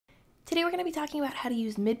Today we're going to be talking about how to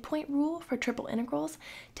use midpoint rule for triple integrals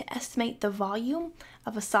to estimate the volume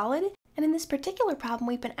of a solid. And in this particular problem,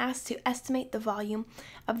 we've been asked to estimate the volume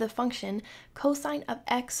of the function cosine of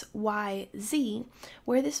x, y, z,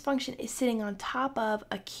 where this function is sitting on top of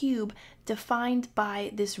a cube defined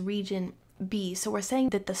by this region B. So we're saying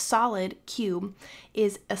that the solid cube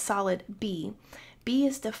is a solid B. B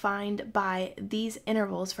is defined by these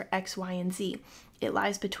intervals for x, y, and z. It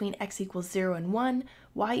lies between x equals 0 and 1,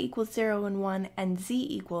 y equals 0 and 1, and z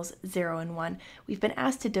equals 0 and 1. We've been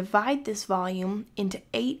asked to divide this volume into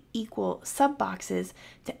 8 equal sub-boxes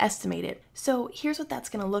to estimate it. So here's what that's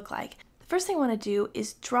going to look like. The first thing I want to do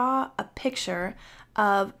is draw a picture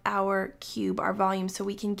of our cube, our volume, so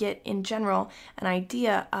we can get in general an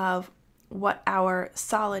idea of what our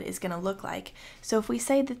solid is going to look like. So if we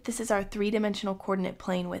say that this is our three-dimensional coordinate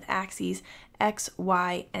plane with axes x,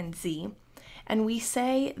 y, and z, and we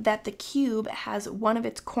say that the cube has one of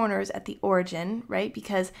its corners at the origin, right?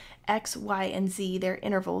 Because x, y, and z, their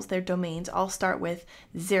intervals, their domains, all start with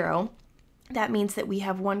 0. That means that we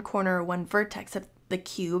have one corner or one vertex of the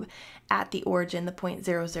cube at the origin, the point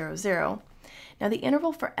 0, 0, 0. Now the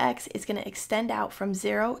interval for x is going to extend out from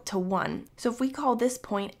 0 to 1. So if we call this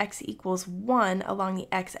point x equals 1 along the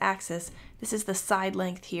x-axis, this is the side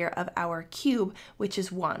length here of our cube, which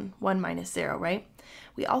is 1 minus 0, right?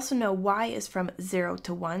 We also know y is from 0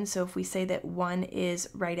 to 1, so if we say that 1 is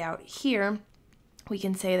right out here, we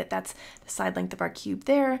can say that that's the side length of our cube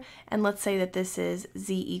there, and let's say that this is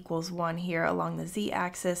z equals 1 here along the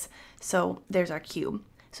z-axis, so there's our cube.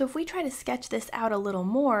 So if we try to sketch this out a little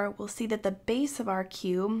more, we'll see that the base of our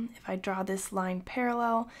cube, if I draw this line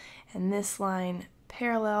parallel and this line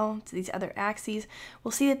parallel to these other axes,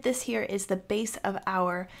 we'll see that this here is the base of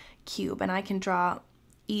our cube, and I can draw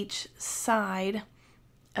each side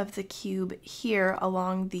of the cube here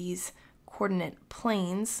along these coordinate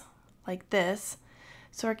planes like this.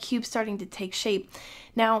 So our cube's starting to take shape.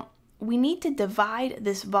 Now, we need to divide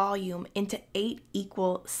this volume into 8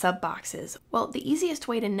 equal sub-boxes. Well, the easiest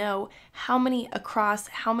way to know how many across,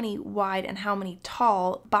 how many wide, and how many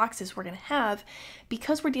tall boxes we're going to have,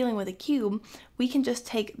 because we're dealing with a cube, we can just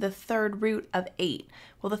take the third root of 8.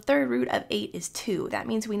 Well, the third root of 8 is 2. That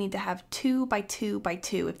means we need to have 2 by 2 by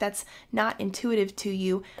 2. If that's not intuitive to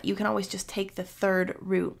you, you can always just take the third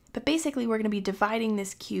root. But basically, we're going to be dividing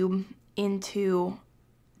this cube into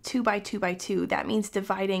 2 by 2 by 2. That means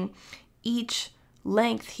dividing each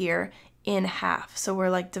length here in half. So we're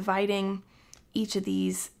like dividing each of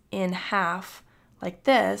these in half like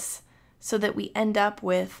this so that we end up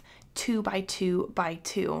with 2 by 2 by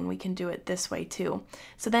 2, and we can do it this way too.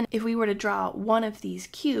 So then if we were to draw one of these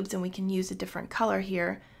cubes, and we can use a different color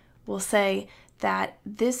here, we'll say that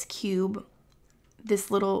this cube, this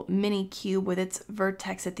little mini cube with its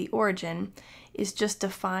vertex at the origin, is just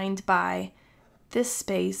defined by this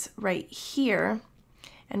space right here,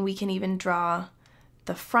 and we can even draw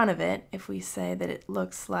the front of it if we say that it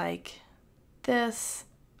looks like this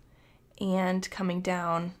and coming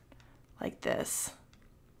down like this.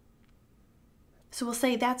 So we'll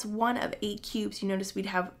say that's one of 8 cubes. You notice we'd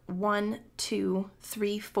have 1, 2,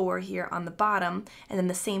 3, 4 here on the bottom, and then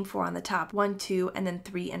the same 4 on the top. 1, 2, and then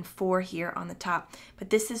 3 and 4 here on the top. But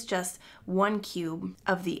this is just one cube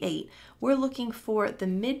of the 8. We're looking for the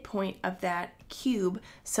midpoint of that cube.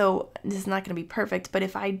 So this is not going to be perfect, but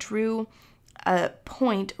if I drew a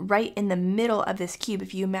point right in the middle of this cube,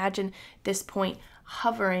 if you imagine this point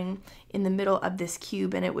hovering in the middle of this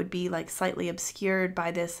cube, and it would be like slightly obscured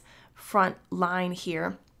by this front line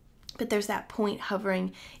here, but there's that point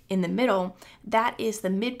hovering in the middle, that is the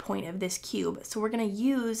midpoint of this cube. So we're going to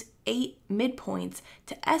use 8 midpoints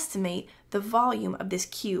to estimate the volume of this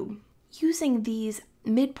cube. Using these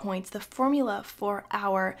midpoints, the formula for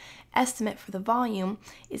our estimate for the volume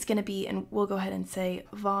is going to be, and we'll go ahead and say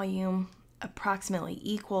volume approximately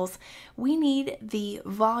equals, we need the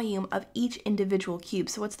volume of each individual cube.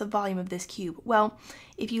 So what's the volume of this cube? Well,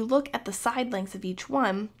 if you look at the side lengths of each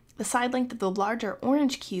one, the side length of the larger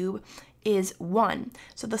orange cube is 1.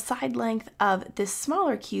 So the side length of this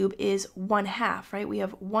smaller cube is 1/2, right? We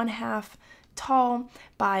have 1/2 tall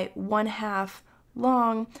by 1/2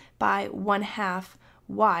 long by 1/2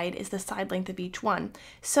 wide is the side length of each one.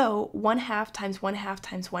 So 1/2 times 1/2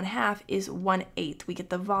 times 1/2 is 1/8. We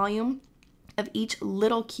get the volume of each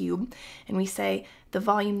little cube, and we say the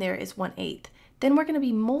volume there is 1/8. Then we're going to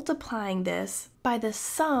be multiplying this by the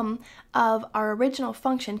sum of our original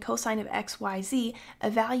function cosine of x, y, z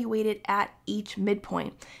evaluated at each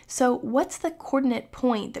midpoint. So what's the coordinate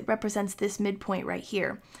point that represents this midpoint right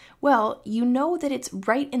here? Well, you know that it's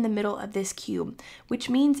right in the middle of this cube, which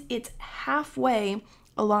means it's halfway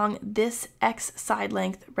along this x side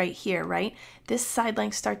length right here, right? This side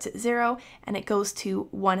length starts at 0 and it goes to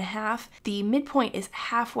 1/2. The midpoint is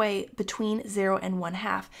halfway between 0 and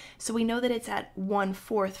 1/2. So we know that it's at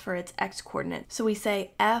 1/4 for its x coordinate. So we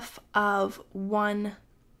say f of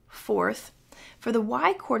 1/4. For the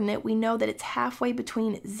y coordinate, we know that it's halfway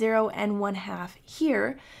between 0 and 1/2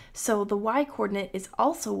 here. So the y coordinate is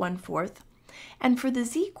also 1/4. And for the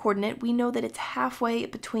z coordinate, we know that it's halfway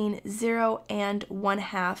between 0 and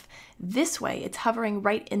 1/2 this way. It's hovering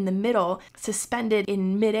right in the middle, suspended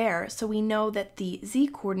in midair. So we know that the z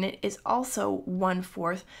coordinate is also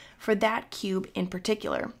 1/4 for that cube in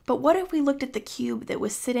particular. But what if we looked at the cube that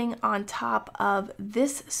was sitting on top of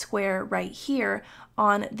this square right here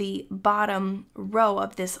on the bottom row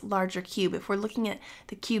of this larger cube? If we're looking at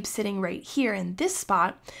the cube sitting right here in this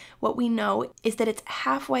spot, what we know is that it's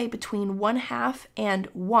halfway between 1/2 and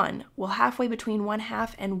 1. Well, halfway between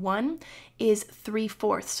 1/2 and 1 is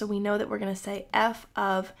 3/4. So we know that we're going to say f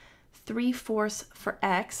of 3/4 for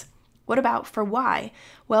x. What about for y?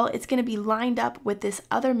 Well, it's going to be lined up with this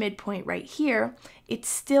other midpoint right here. It's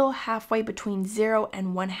still halfway between 0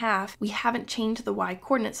 and 1/2. We haven't changed the y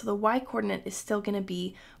coordinate, so the y coordinate is still going to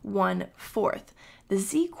be 1/4. The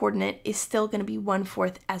z coordinate is still going to be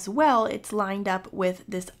 1/4 as well. It's lined up with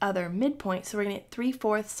this other midpoint, so we're going to get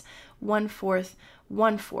 3/4, 1/4,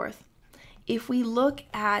 1/4. If we look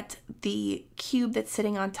at the cube that's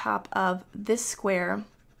sitting on top of this square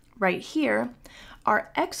right here,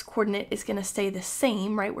 our x coordinate is going to stay the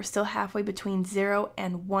same, right? We're still halfway between 0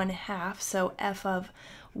 and 1/2, so f of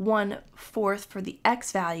 1/4 for the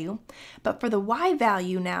x value. But for the y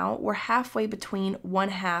value now, we're halfway between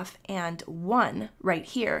 1/2 and 1 right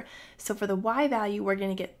here. So for the y value, we're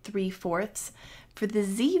going to get 3/4. For the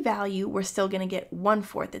z value, we're still going to get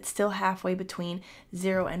 1/4. It's still halfway between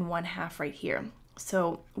 0 and 1/2 right here.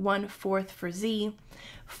 So 1/4 for z.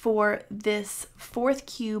 For this fourth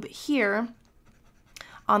cube here,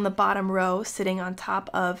 on the bottom row, sitting on top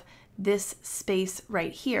of this space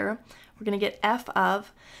right here, we're going to get f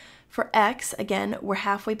of, for x, again, we're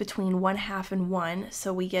halfway between 1/2 and 1,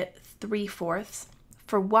 so we get 3/4.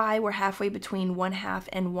 For y, we're halfway between 1/2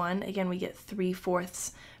 and 1, again, we get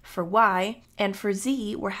 3/4 for y. And for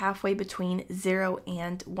z, we're halfway between 0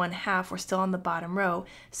 and 1/2, we're still on the bottom row,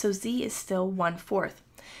 so z is still 1/4.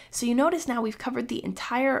 So you notice now we've covered the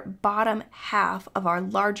entire bottom half of our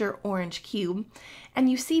larger orange cube, and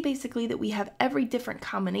you see basically that we have every different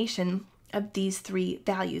combination of these three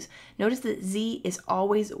values. Notice that z is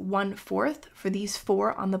always 1/4 for these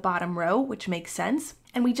four on the bottom row, which makes sense.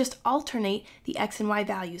 And we just alternate the x and y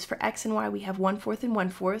values. For x and y, we have 1/4 and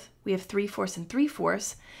 1/4. We have 3/4 and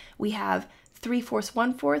 3/4. We have 3/4,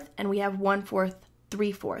 1/4, and we have 1/4,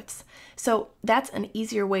 3/4. So that's an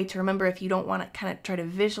easier way to remember if you don't want to kind of try to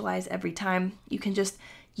visualize every time. You can just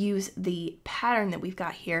use the pattern that we've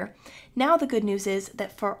got here. Now the good news is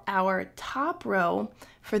that for our top row,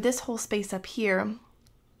 for this whole space up here,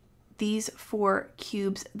 these four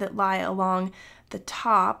cubes that lie along the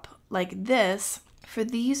top like this, for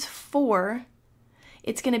these four,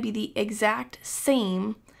 it's going to be the exact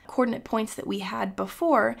same coordinate points that we had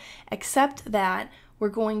before, except that we're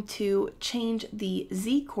going to change the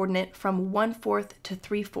z coordinate from 1/4 to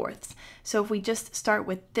 3/4. So if we just start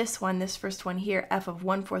with this one, this first one here, f of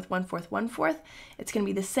 1/4, 1/4, 1/4, it's going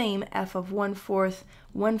to be the same, f of 1/4,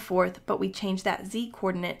 1/4, but we change that z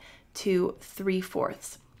coordinate to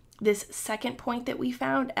 3/4. This second point that we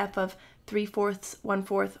found, f of 3/4,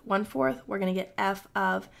 1/4, 1/4, we're going to get f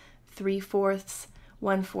of 3/4,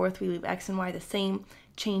 1/4. We leave x and y the same,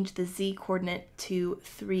 change the z coordinate to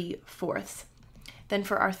 3/4. Then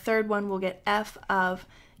for our third one, we'll get f of,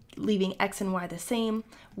 leaving x and y the same,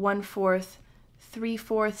 1/4,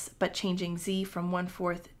 3/4, but changing z from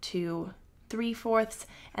 1/4 to 3/4.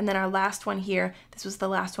 And then our last one here, this was the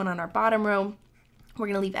last one on our bottom row, we're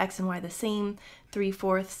going to leave x and y the same,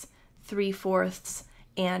 3/4, 3/4,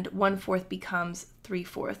 and 1/4 becomes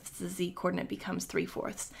 3/4. The z coordinate becomes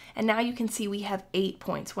 3/4. And now you can see we have 8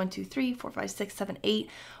 points. 1, 2, 3, 4, 5, 6, 7, 8.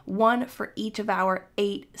 One for each of our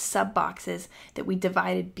 8 sub boxes that we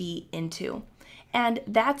divided B into. And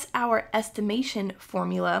that's our estimation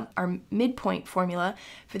formula, our midpoint formula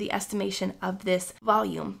for the estimation of this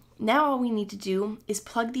volume. Now all we need to do is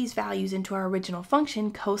plug these values into our original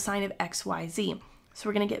function, cosine of x, y, z. So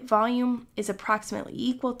we're going to get volume is approximately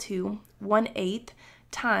equal to 1/8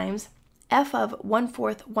 times f of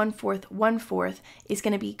 1/4, 1/4, 1/4 is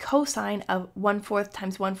going to be cosine of 1/4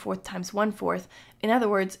 times 1/4 times 1/4. In other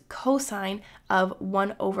words, cosine of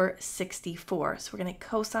 1/64. So we're going to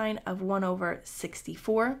cosine of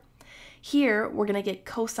 1/64. Here, we're going to get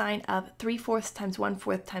cosine of 3/4 times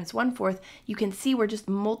 1/4 times 1/4. You can see we're just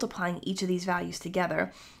multiplying each of these values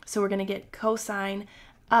together. So we're going to get cosine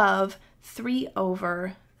of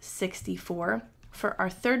 3/64. For our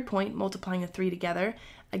third point, multiplying the 3 together,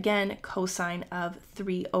 again, cosine of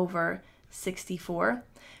 3/64.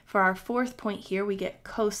 For our fourth point here, we get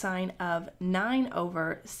cosine of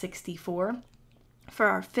 9/64. For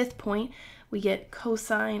our fifth point, we get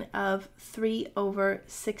cosine of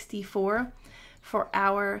 3/64. For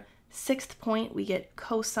our sixth point, we get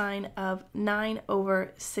cosine of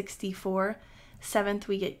 9/64. Seventh,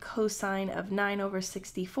 we get cosine of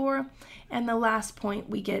 9/64. And the last point,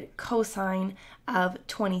 we get cosine of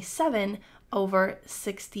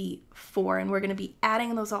 27/64. And we're going to be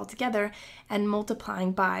adding those all together and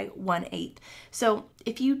multiplying by 1/8. So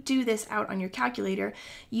if you do this out on your calculator,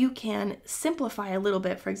 you can simplify a little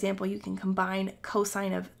bit. For example, you can combine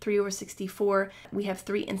cosine of 3/64. We have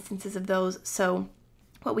 3 instances of those. So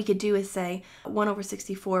what we could do is say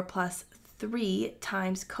 1/64 plus 3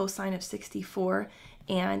 times cosine of 64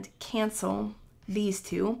 and cancel these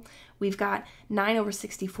two. We've got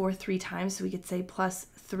 9/64 3 times, so we could say plus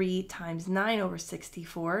 3 times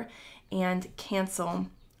 9/64 and cancel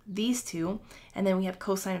these two, and then we have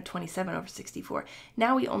cosine of 27/64.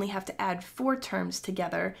 Now we only have to add 4 terms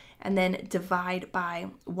together and then divide by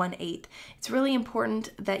 1/8. It's really important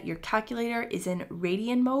that your calculator is in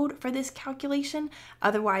radian mode for this calculation,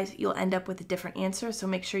 otherwise you'll end up with a different answer, so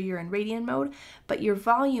make sure you're in radian mode. But your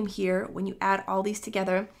volume here, when you add all these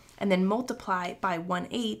together and then multiply by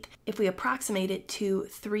 1/8, if we approximate it to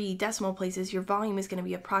 3 decimal places, your volume is going to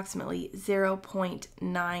be approximately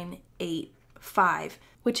 0.985,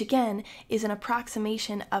 which again is an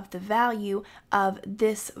approximation of the value of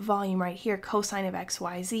this volume right here, cosine of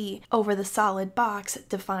xyz, over the solid box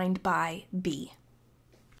defined by b.